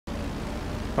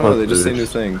Oh no, they just say new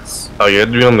things. Oh, you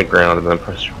had to be on the ground and then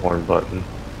press your horn button.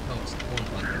 Oh, it's the horn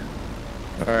button.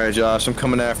 Alright, Josh, I'm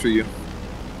coming after you.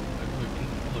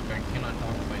 Look, I cannot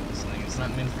dogfight this thing. It's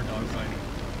not meant for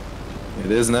dogfighting.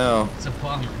 It is now. It's a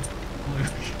bomber.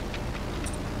 Luke.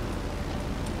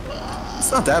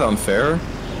 It's not that unfair.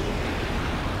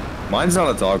 Mine's not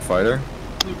a dogfighter.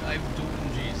 Luke, I have dual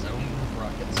MGs. I only move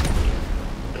rockets.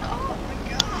 Oh my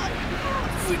god!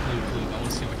 Wait, Luke, I want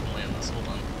to see if I can land this. Hold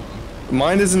on.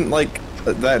 Mine isn't, like,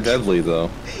 that deadly, though.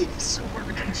 It's so hard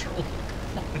to control.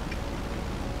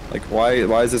 Like,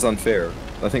 why is this unfair?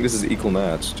 I think this is equal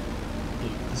matched.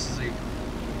 Luke, this is a...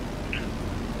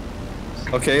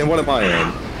 Okay, and what am I in?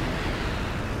 I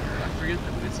forget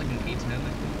that it's like an A10, I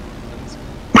think.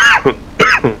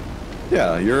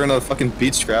 Yeah, you're in a fucking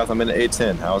Beechcraft, I'm in an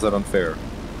A10. How is that unfair?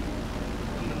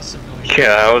 I'm in a civilian.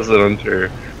 Yeah, how was it unfair?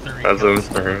 That's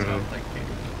unfair.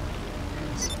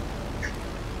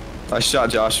 I shot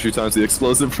Josh a few times with the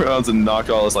explosive rounds and knocked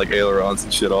all his, like, ailerons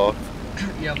and shit off.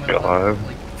 Yeah, my God.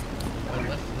 my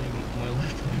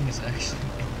left wing is actually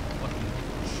fucking...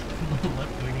 My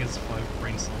left wing is 5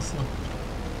 brain cells left.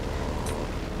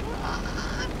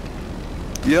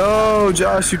 Yo,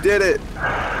 Josh, you did it!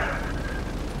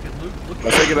 Okay, look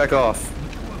I'll take it back off.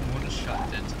 Look at what one shot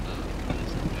did to the...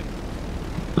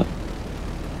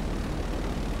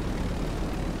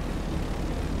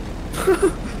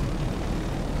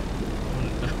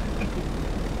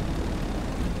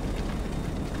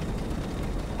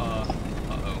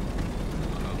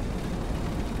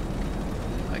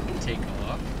 I can take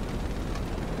off.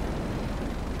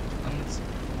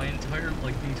 My entire,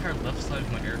 like, the entire left side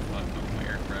of my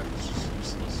aircraft is just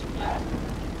useless.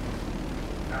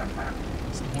 I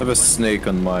have a snake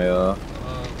on my, Oh,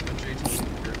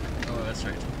 that's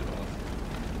right, I took it off.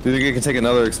 Do you think I can take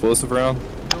another explosive round?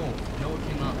 No, it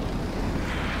cannot.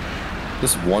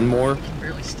 Just one more? I can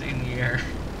barely stay in the air.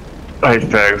 Alright,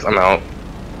 Fags, I'm out.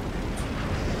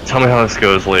 Tell me how this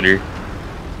goes later.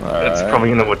 It's probably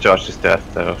gonna with Josh's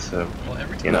death though, so Well,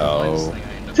 every time you know. I fly this thing,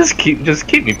 I end up... Just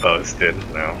keep me posted,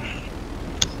 you know.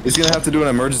 He's gonna have to do an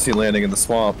emergency landing in the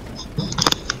swamp.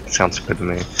 Sounds good to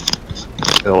me.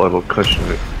 It'll cushion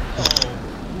it. Oh,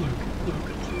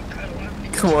 Luke, I don't have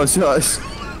any... Come on, Josh.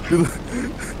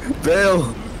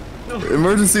 Bail! No.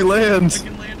 Emergency land! I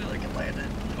can land it.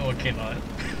 Oh, I cannot.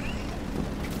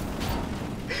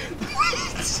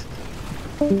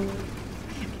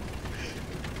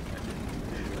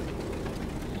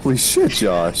 Holy shit,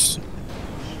 Josh.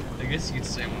 I guess you could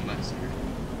say I'm a master.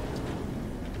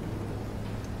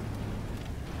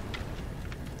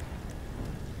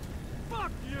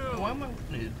 Fuck you! Why am I...